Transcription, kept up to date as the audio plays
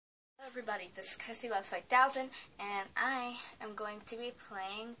everybody, this is Kirsty Loves 5000, and I am going to be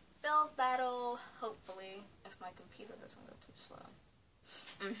playing Build Battle, hopefully, if my computer doesn't go too slow.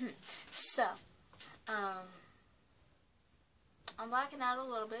 So, I'm lagging out a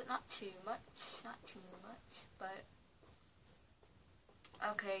little bit, not too much, but,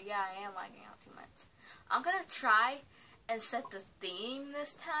 okay, yeah, I am lagging out too much. I'm gonna try and set the theme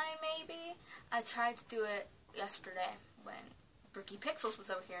this time, maybe. I tried to do it yesterday when Bricky Pixels was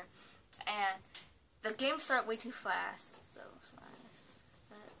over here, and the game started way too fast. So set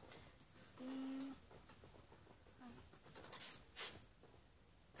theme.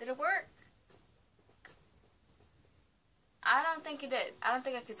 Did it work? I don't think it did. I don't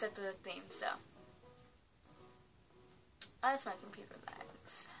think I could set the theme. So that's my computer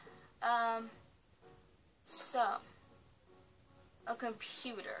lags. So a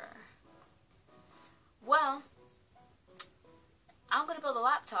computer. Well, I'm gonna build a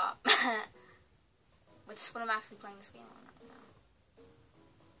laptop, which is what I'm actually playing this game on right now.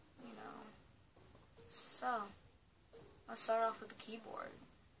 You know, so let's start off with the keyboard.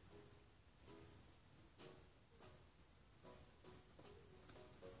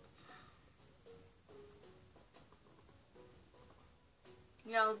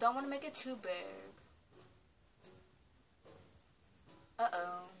 You know, don't want to make it too big.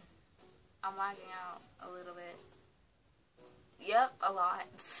 Uh-oh. I'm lagging out a little bit. Yep, a lot.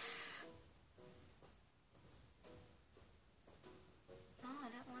 No, I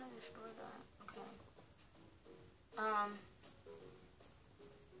didn't want to destroy that. Okay.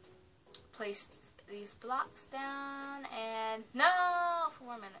 Place these blocks down and no,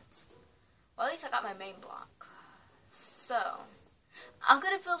 4 minutes. Well, at least I got my main block. So, I'm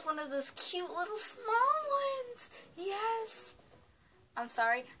gonna build one of those cute little small ones. Yes. I'm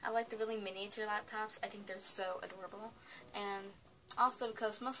sorry, I like the really miniature laptops. I think they're so adorable. And also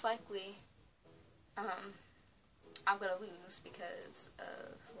because most likely, I'm going to lose because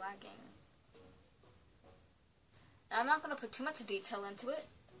of lagging. Now, I'm not going to put too much detail into it.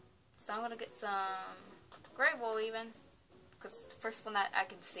 So I'm going to get some gray wool even. Because the first one that I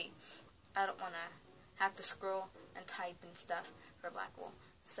can see. I don't want to have to scroll and type and stuff for black wool.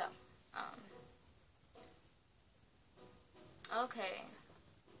 So, okay.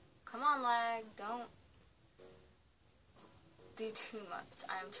 Come on, lag. Don't do too much.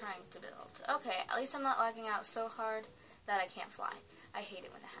 I'm trying to build. Okay, at least I'm not lagging out so hard that I can't fly. I hate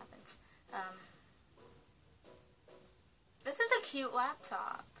it when it happens. This is a cute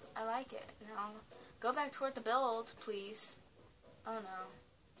laptop. I like it. Now, go back toward the build, please. Oh,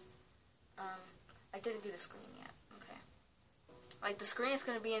 no. I didn't do the screen yet. Okay. Like, the screen is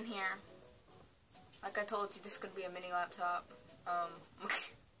going to be in here. Like I told you, this is going to be a mini laptop.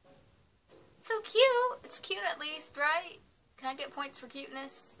 So cute! It's cute at least, right? Can I get points for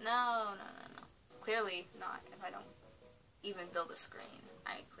cuteness? No. Clearly not, if I don't even build a screen.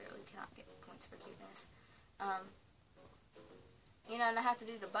 I clearly cannot get points for cuteness. You know, and I have to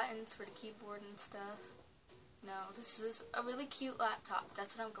do the buttons for the keyboard and stuff. No, this is a really cute laptop.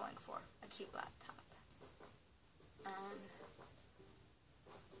 That's what I'm going for. A cute laptop.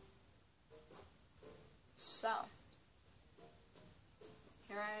 So,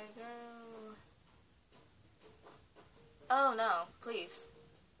 here I go. Oh no, please.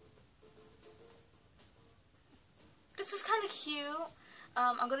 This is kind of cute.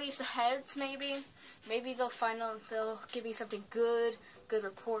 I'm gonna use the heads maybe. Maybe they'll give me something good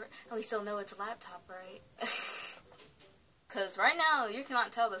report. At least they'll know it's a laptop, right? Cause right now you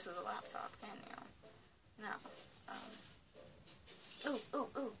cannot tell this is a laptop, can you? No.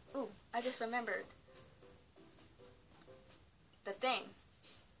 Ooh. I just remembered. The thing.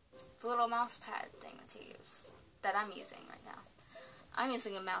 The little mouse pad thing that you use. That I'm using right now. I'm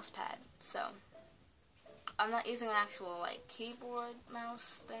using a mouse pad, so I'm not using an actual, like, keyboard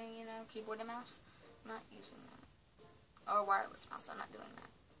mouse thing, you know, keyboard and mouse. I'm not using that. Or wireless mouse, I'm not doing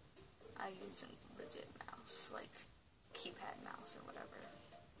that. I'm using legit mouse, like, keypad mouse or whatever.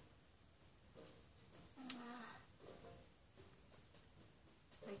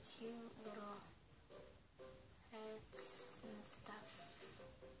 The cute little heads and stuff.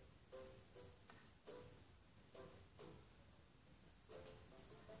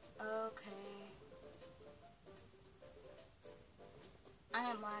 Okay. I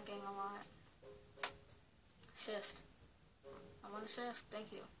am lagging a lot. Shift. I want to shift.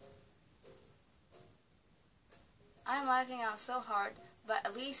 Thank you. I am lagging out so hard, but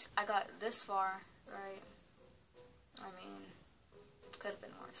at least I got this far, right? I mean, could have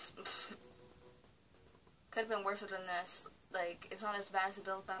been worse. Could have been worse than this. Like, it's not as bad as the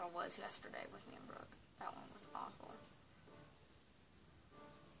build battle was yesterday with me and Brooke. That one was awful.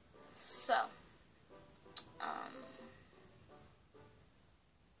 So,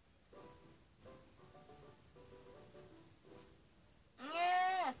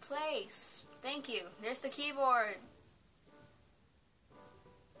 yeah, place. Thank you. There's the keyboard.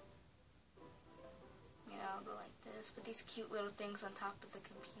 You know, I'll go like this. Put these cute little things on top of the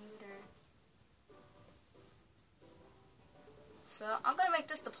computer. So, I'm gonna make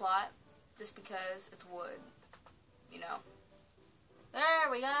this the plot, just because it's wood. You know. There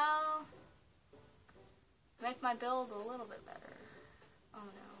we go. Make my build a little bit better. Oh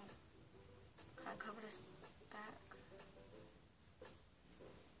no. Can I cover this back?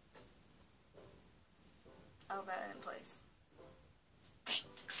 Oh, bad in place. Dang.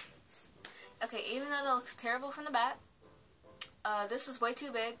 Okay, even though it looks terrible from the back, this is way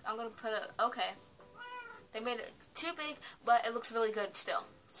too big. I'm gonna put a, okay. They made it too big, but it looks really good still.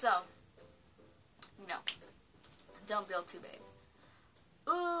 So, you know, don't build too big.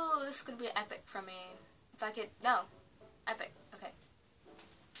 Ooh, this is gonna be epic for me. If I could, no, epic. Okay,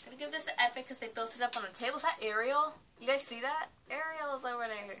 gonna give this an epic because they built it up on the table. Is that Ariel? You guys see that? Ariel is over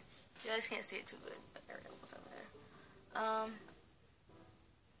there. You guys can't see it too good, but Ariel was over there.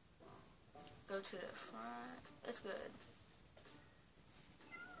 Go to the front. It's good.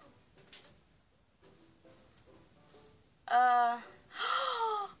 I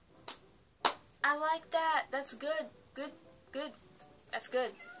like that. That's good. Good. Good. That's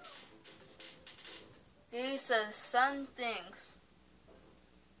good. These are sun things.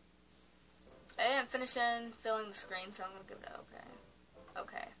 I didn't finish filling the screen, so I'm gonna give it a okay.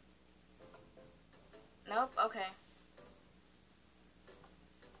 Okay. Nope. Okay.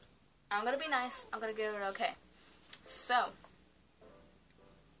 I'm gonna be nice. I'm gonna give it a okay. So,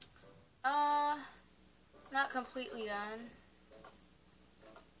 not completely done.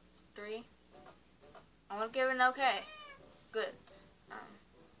 3. I'm gonna give it an okay. Good.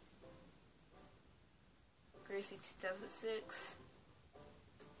 Gracie 2006.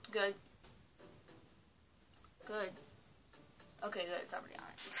 Good. Good. Okay, good. It's already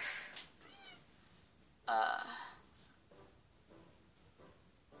on it.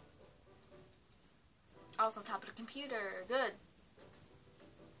 I was on top of the computer. Good.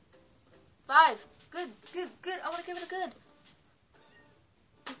 5. Good. Good. Good. I want to give it a good.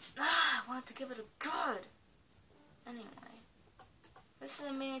 I wanted to give it a good. Anyway. This is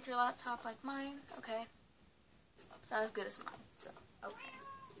a miniature laptop like mine. Okay. It's not as good as mine. So, okay.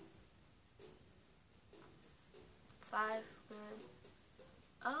 5. Good.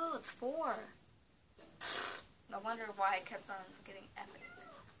 Oh, it's 4. No wonder why I kept on getting epic.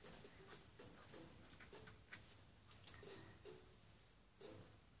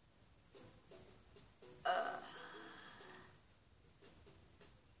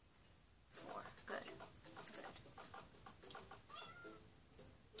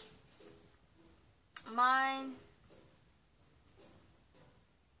 Mine.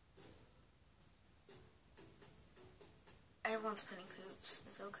 Everyone's putting poops.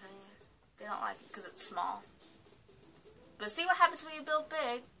 It's okay. They don't like it because it's small. But see what happens when you build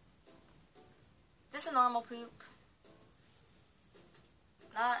big. This is a normal poop.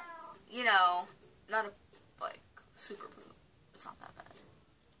 Not, you know, not a, like, super poop. It's not that bad.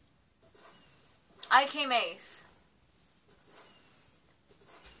 I came 8th.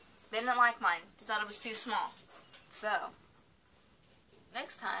 They didn't like mine. They thought it was too small. So,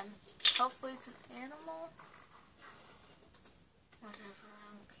 next time, hopefully it's an animal. Whatever,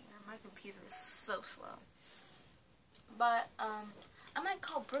 I don't care. My computer is so slow. But, I might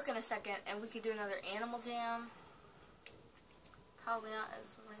call Brooke in a second and we could do another animal jam. Probably not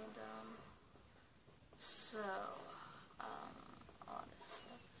as random. So, all this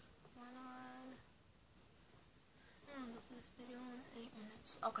stuff going on. This video in 8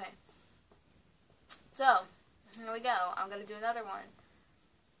 minutes. Okay. So, here we go. I'm gonna do another one.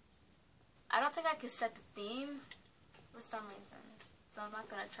 I don't think I can set the theme for some reason. So I'm not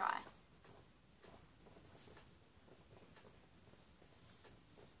gonna try.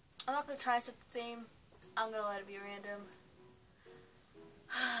 I'm not gonna try to set the theme. I'm gonna let it be random.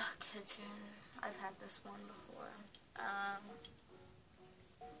 Kitchen. I've had this one before.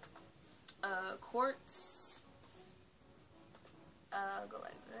 Quartz. Go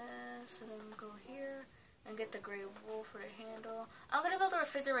like this, and then go here, and get the gray wool for the handle. I'm gonna build a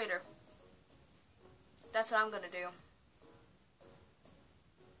refrigerator. That's what I'm gonna do.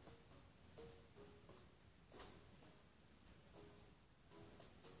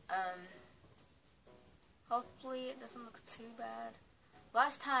 Hopefully it doesn't look too bad.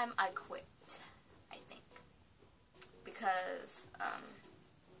 Last time I quit, I think. Because,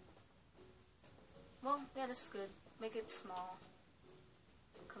 well, yeah, this is good. Make it small.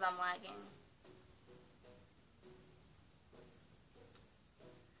 because I'm lagging.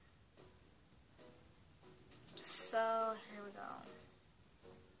 So, here we go.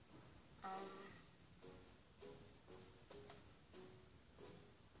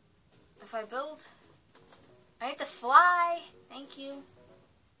 If I build, I need to fly. Thank you.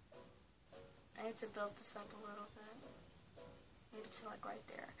 I need to build this up a little bit. Maybe to like right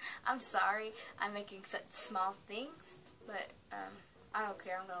there. I'm sorry, I'm making such small things, but I don't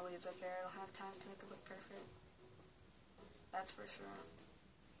care. I'm gonna leave it there. I don't have time to make it look perfect. That's for sure.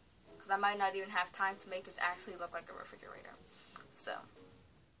 Because I might not even have time to make this actually look like a refrigerator. So.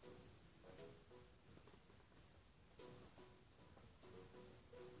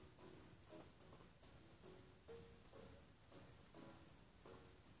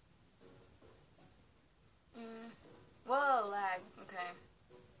 Whoa, lag. Okay.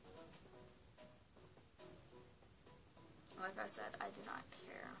 Like I said, I do not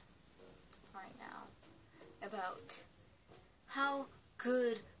care right now about how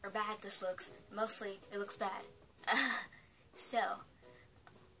good or bad this looks. Mostly, it looks bad. So,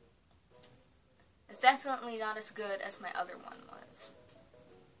 it's definitely not as good as my other one was.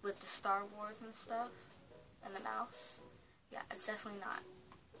 With the Star Wars and stuff. And the mouse. Yeah, it's definitely not.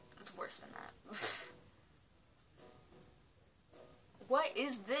 It's worse than that. What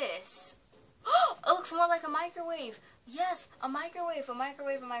is this? It looks more like a microwave. Yes, a microwave, a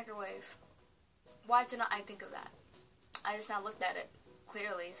microwave, a microwave. Why did not I think of that? I just now looked at it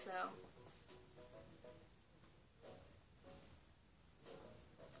clearly, so.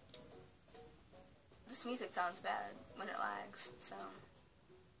 This music sounds bad when it lags, so.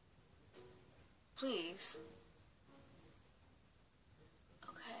 Please.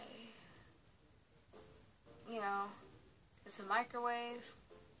 Okay. You know. It's a microwave.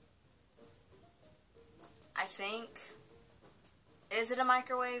 I think. Is it a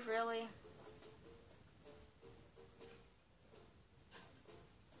microwave, really?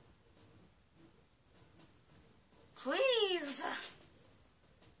 Please!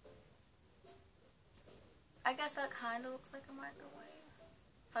 I guess that kind of looks like a microwave.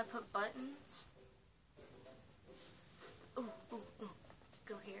 If I put buttons. Ooh, ooh, ooh.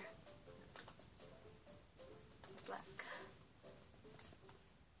 Go here.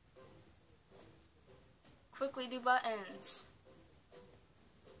 Quickly do buttons.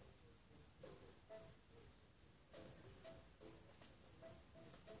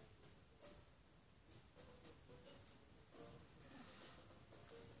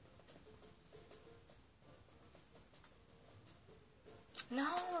 No!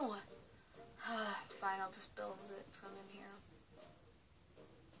 Fine, I'll just build it from in here.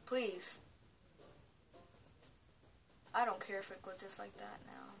 Please. I don't care if it glitches like that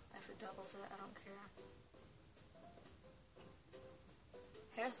now. If it doubles it, I don't care.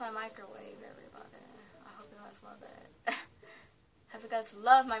 Here's my microwave, everybody. I hope you guys love it. Hope you guys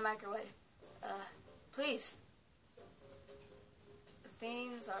love my microwave. Please. The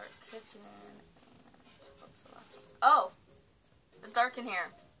themes are kitchen and what's the last one? Oh! It's dark in here.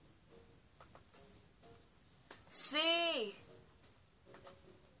 See!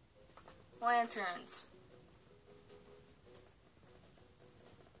 Lanterns.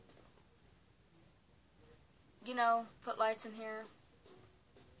 You know, put lights in here.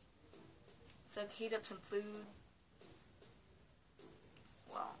 So I can heat up some food.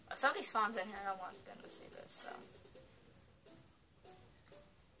 Well, if somebody spawns in here, I don't want them to see this, so.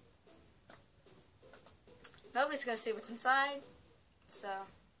 Nobody's gonna see what's inside, so.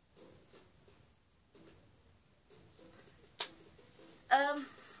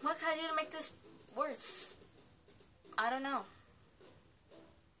 What can I do to make this worse? I don't know.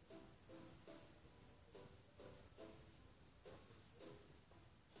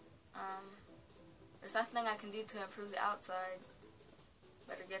 There's nothing I can do to improve the outside.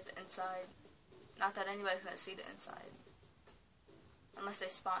 Better get the inside. Not that anybody's gonna see the inside. Unless they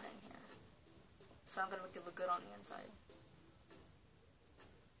spawn in here. So I'm gonna make it look good on the inside.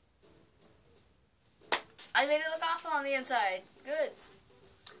 I made it look awful on the inside. Good.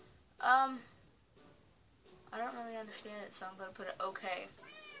 I don't really understand it, so I'm gonna put it okay.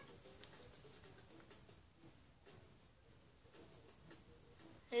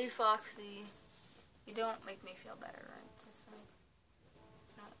 Hey Foxy. You don't make me feel better, right? Just like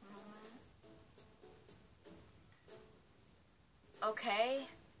that moment. Okay.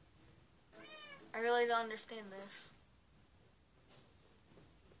 I really don't understand this.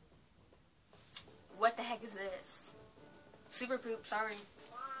 What the heck is this? Super poop, sorry.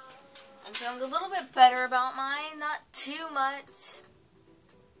 I'm feeling a little bit better about mine, not too much.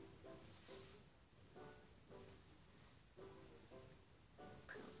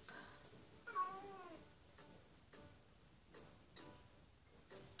 Poop.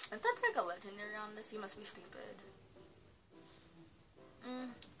 scenery on this? You must be stupid.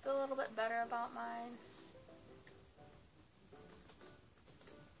 Feel a little bit better about mine.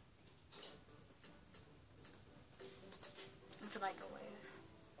 It's a microwave.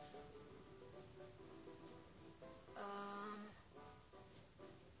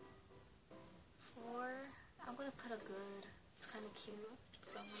 I'm gonna put a good. It's kind of cute,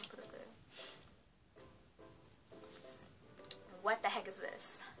 so I'm gonna put a good. What the heck is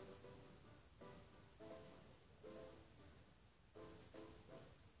this?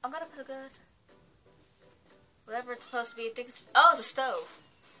 I'm gonna put a good. Whatever it's supposed to be. I think it's. Oh, it's a stove.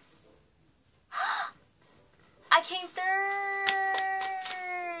 I came third.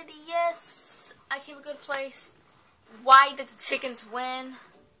 Yes, I came a good place. Why did the chickens win?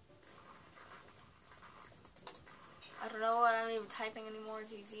 I don't know what I'm even typing anymore.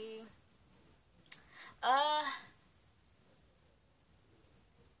 GG.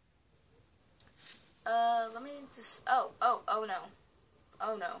 Let me just. Oh no.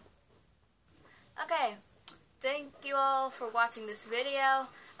 Oh no. Okay. Thank you all for watching this video.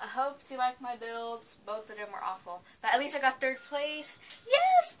 I hope you like my builds. Both of them were awful, but at least I got third place.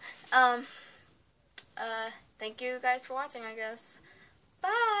 Yes. Thank you guys for watching, I guess.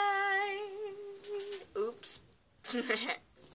 Bye. Oops.